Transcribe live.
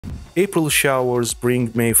April showers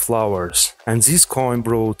bring May flowers, and this coin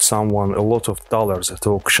brought someone a lot of dollars at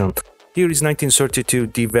auction. Here is 1932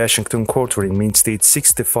 D Washington quarter in mint state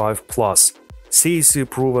 65 plus. CAC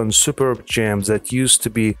proven superb gem that used to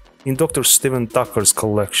be in Dr. Stephen Tucker's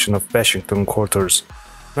collection of Washington quarters.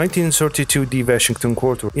 1932 D Washington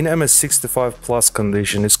quarter in MS65 plus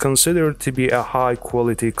condition is considered to be a high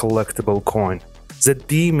quality collectible coin. The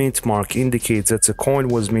D mint mark indicates that the coin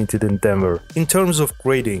was minted in Denver. In terms of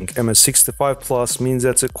grading, MS65 plus means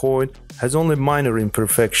that the coin has only minor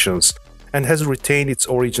imperfections and has retained its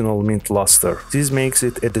original mint luster. This makes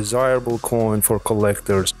it a desirable coin for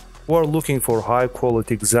collectors who are looking for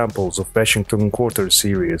high-quality examples of Washington Quarter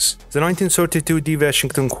series. The 1932 D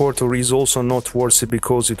Washington Quarter is also noteworthy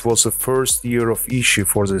because it was the first year of issue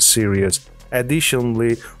for the series.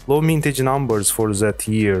 Additionally, low mintage numbers for that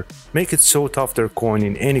year make it sought-after coin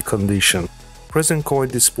in any condition. Present coin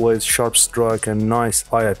displays sharp strike and nice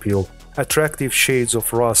eye appeal. Attractive shades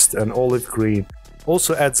of rust and olive green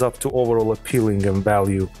also adds up to overall appealing and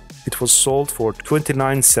value. It was sold for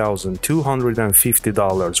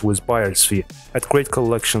 $29,250 with buyer's fee at Great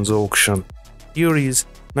Collections auction. Here is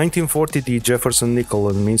 1940 D Jefferson nickel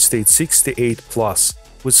and mint state 68 plus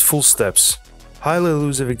with full steps. Highly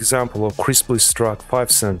elusive example of crisply struck 5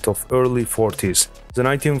 cent of early 40s. The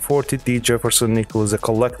 1940 D Jefferson nickel is a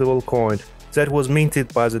collectible coin that was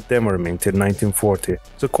minted by the Denver Mint in 1940.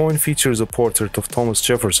 The coin features a portrait of Thomas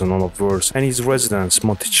Jefferson on obverse and his residence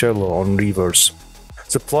Monticello on reverse.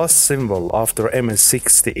 The plus symbol after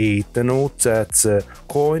MS68 denotes that the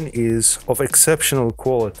coin is of exceptional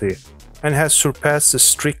quality and has surpassed the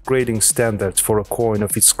strict grading standards for a coin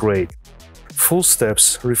of its grade. Full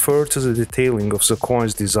steps refer to the detailing of the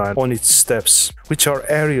coin's design on its steps, which are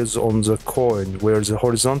areas on the coin where the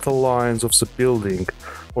horizontal lines of the building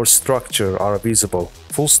or structure are visible.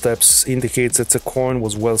 Full steps indicates that the coin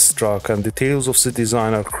was well struck and details of the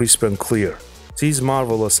design are crisp and clear. This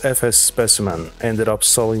marvelous FS specimen ended up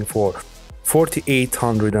selling for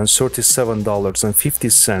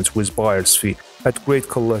 $4,837.50 with buyer's fee at Great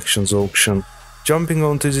Collections auction. Jumping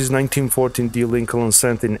onto this 1914 D Lincoln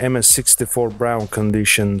Cent in MS64 brown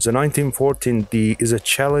condition, the 1914 D is a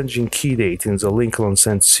challenging key date in the Lincoln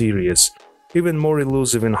Cent series, even more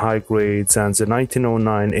elusive in high grades than the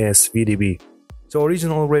 1909 S VDB. The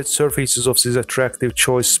original red surfaces of this attractive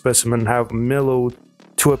choice specimen have mellowed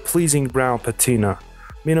to a pleasing brown patina.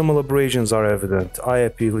 Minimal abrasions are evident. Eye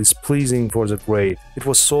appeal is pleasing for the grade. It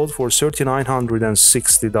was sold for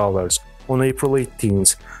 $3,960 on April 18,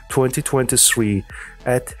 2023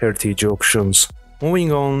 at Heritage Auctions.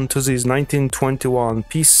 Moving on to this 1921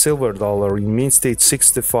 piece silver dollar in mint state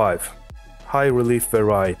 65. High relief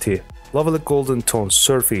variety. Lovely golden tone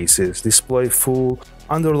surfaces display full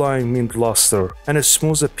underlying mint luster and a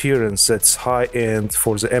smooth appearance that's high-end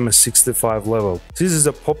for the MS65 level. This is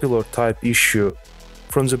a popular type issue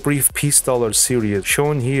from the brief piece dollar series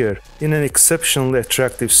shown here in an exceptionally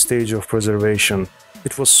attractive stage of preservation.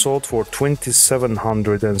 It was sold for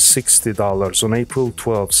 $2,760 on April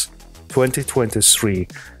 12, 2023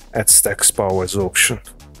 at Stack's Powers auction.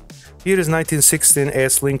 Here is 1916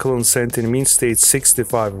 S Lincoln Cent in mint state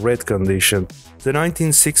 65 red condition. The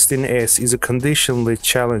 1916 S is a conditionally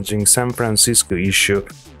challenging San Francisco issue,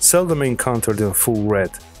 seldom encountered in full red.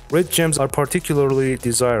 Red gems are particularly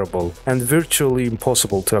desirable and virtually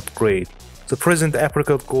impossible to upgrade. The present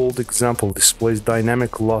apricot gold example displays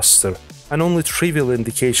dynamic luster and only trivial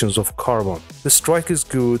indications of carbon. The strike is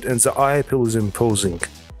good and the eye appeal is imposing.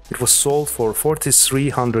 It was sold for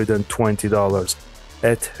 $4,320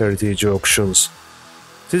 at Heritage Auctions.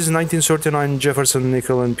 This is 1939 Jefferson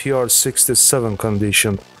nickel and PR67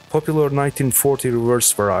 condition, popular 1940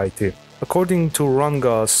 reverse variety. According to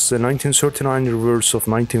Rangas, the 1939 reverse of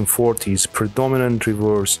 1940 is predominant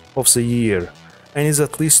reverse of the year and is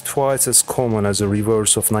at least twice as common as a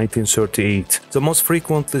reverse of 1938. The most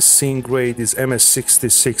frequently seen grade is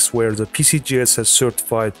MS66, where the PCGS has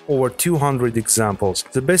certified over 200 examples.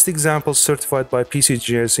 The best examples certified by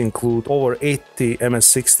PCGS include over 80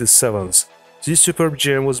 MS67s. This superb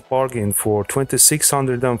gem was bargained for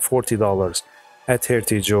 $2,640 at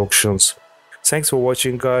Heritage Auctions. Thanks for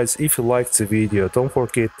watching guys. If you liked the video, don't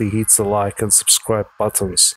forget to hit the like and subscribe buttons.